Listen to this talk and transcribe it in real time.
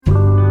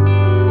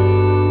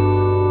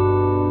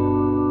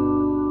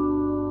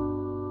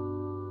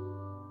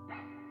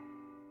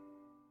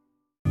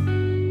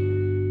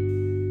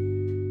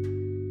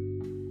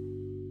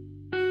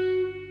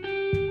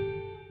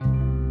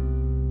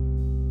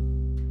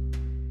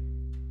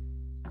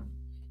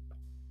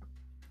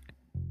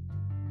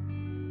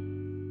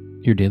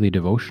Your daily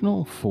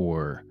devotional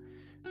for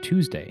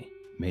Tuesday,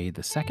 May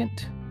the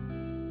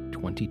 2nd,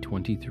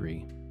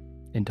 2023,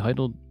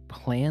 entitled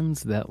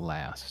Plans That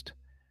Last.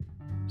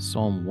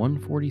 Psalm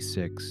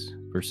 146,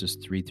 verses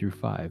 3 through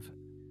 5.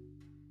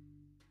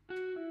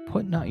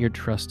 Put not your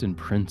trust in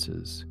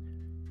princes,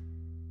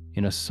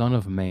 in a son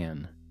of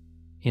man,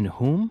 in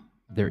whom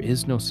there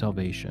is no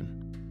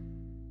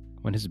salvation.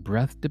 When his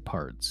breath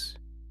departs,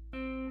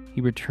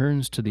 he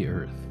returns to the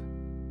earth.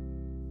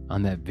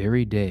 On that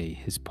very day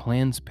his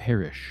plans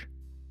perish.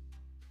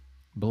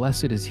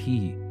 Blessed is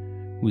he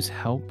whose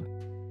help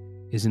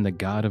is in the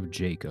God of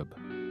Jacob,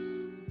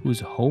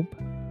 whose hope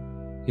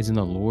is in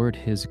the Lord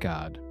his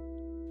God.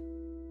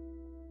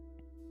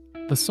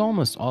 The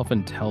psalmist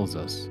often tells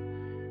us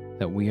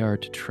that we are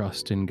to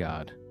trust in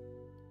God,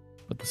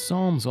 but the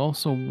Psalms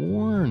also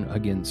warn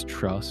against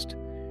trust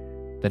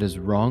that is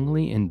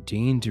wrongly and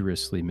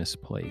dangerously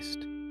misplaced.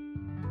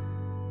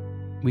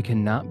 We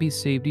cannot be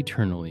saved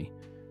eternally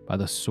by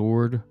the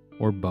sword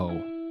or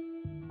bow,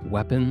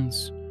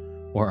 weapons,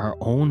 or our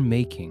own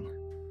making.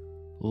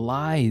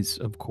 Lies,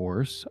 of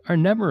course, are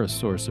never a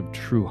source of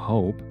true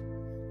hope.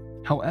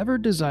 However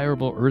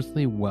desirable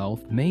earthly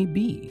wealth may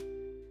be,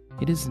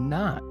 it is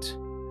not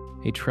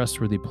a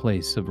trustworthy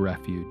place of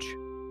refuge.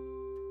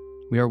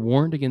 We are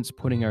warned against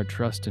putting our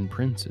trust in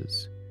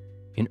princes,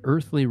 in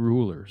earthly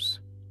rulers.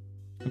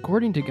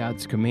 According to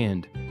God's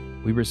command,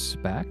 we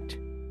respect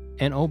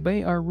and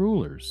obey our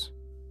rulers,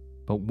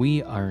 but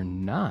we are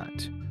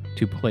not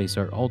to place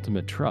our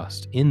ultimate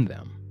trust in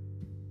them.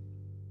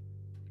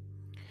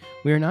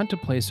 We are not to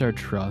place our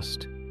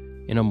trust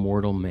in a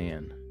mortal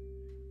man,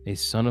 a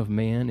son of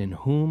man in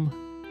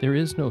whom there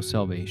is no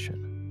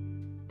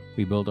salvation.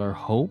 We build our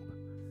hope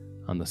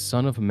on the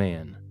Son of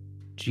Man,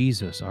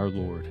 Jesus our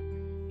Lord,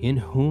 in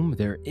whom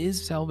there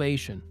is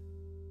salvation.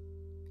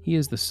 He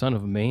is the Son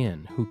of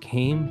Man who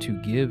came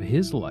to give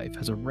his life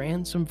as a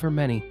ransom for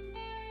many.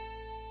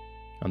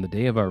 On the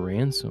day of our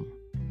ransom,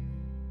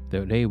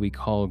 the day we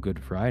call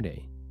Good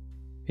Friday,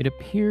 it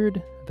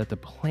appeared that the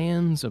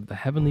plans of the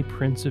heavenly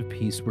Prince of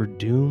Peace were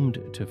doomed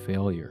to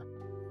failure.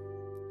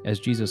 As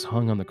Jesus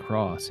hung on the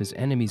cross, his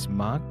enemies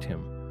mocked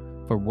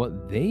him for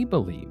what they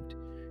believed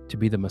to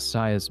be the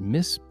Messiah's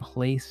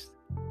misplaced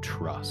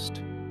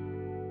trust.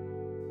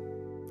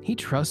 He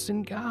trusts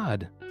in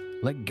God.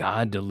 Let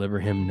God deliver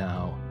him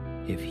now,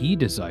 if he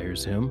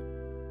desires him.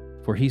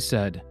 For he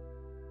said,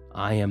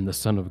 I am the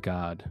Son of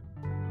God.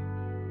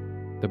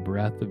 The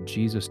breath of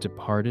Jesus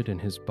departed, and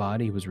his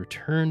body was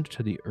returned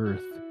to the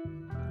earth,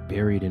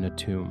 buried in a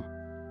tomb.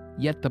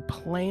 Yet the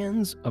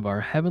plans of our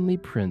heavenly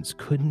Prince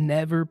could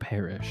never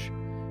perish.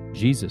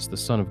 Jesus, the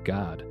Son of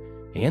God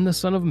and the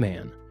Son of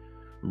Man,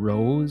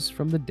 rose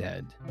from the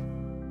dead.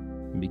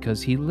 And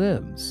because he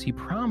lives, he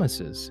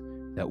promises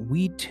that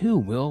we too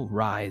will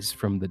rise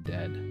from the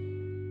dead.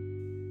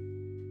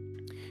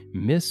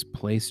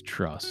 Misplaced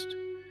trust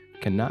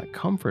cannot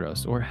comfort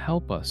us or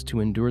help us to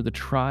endure the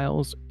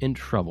trials and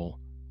trouble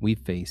we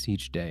face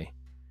each day.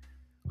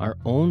 Our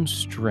own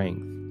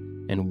strength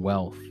and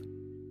wealth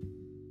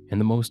and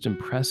the most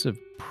impressive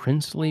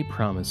princely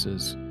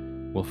promises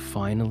will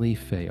finally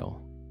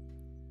fail.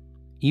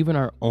 Even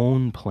our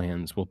own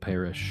plans will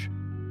perish.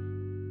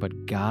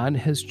 But God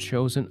has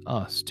chosen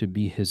us to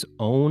be his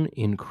own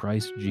in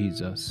Christ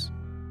Jesus.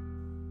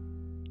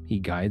 He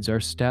guides our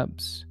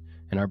steps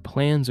and our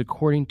plans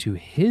according to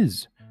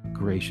his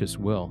gracious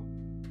will.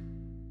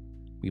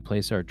 We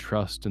place our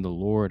trust in the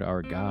Lord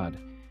our God,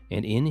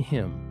 and in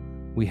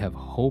him we have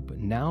hope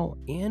now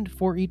and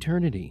for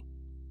eternity.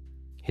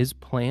 His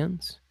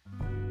plans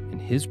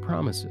and his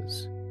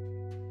promises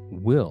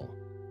will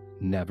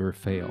never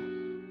fail.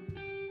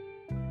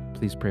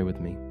 Please pray with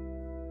me.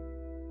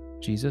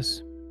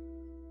 Jesus,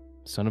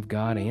 Son of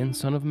God and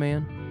Son of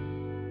Man,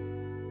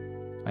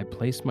 I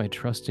place my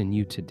trust in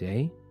you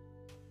today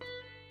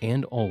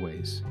and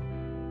always.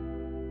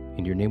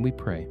 In your name we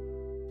pray.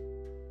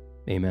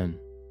 Amen.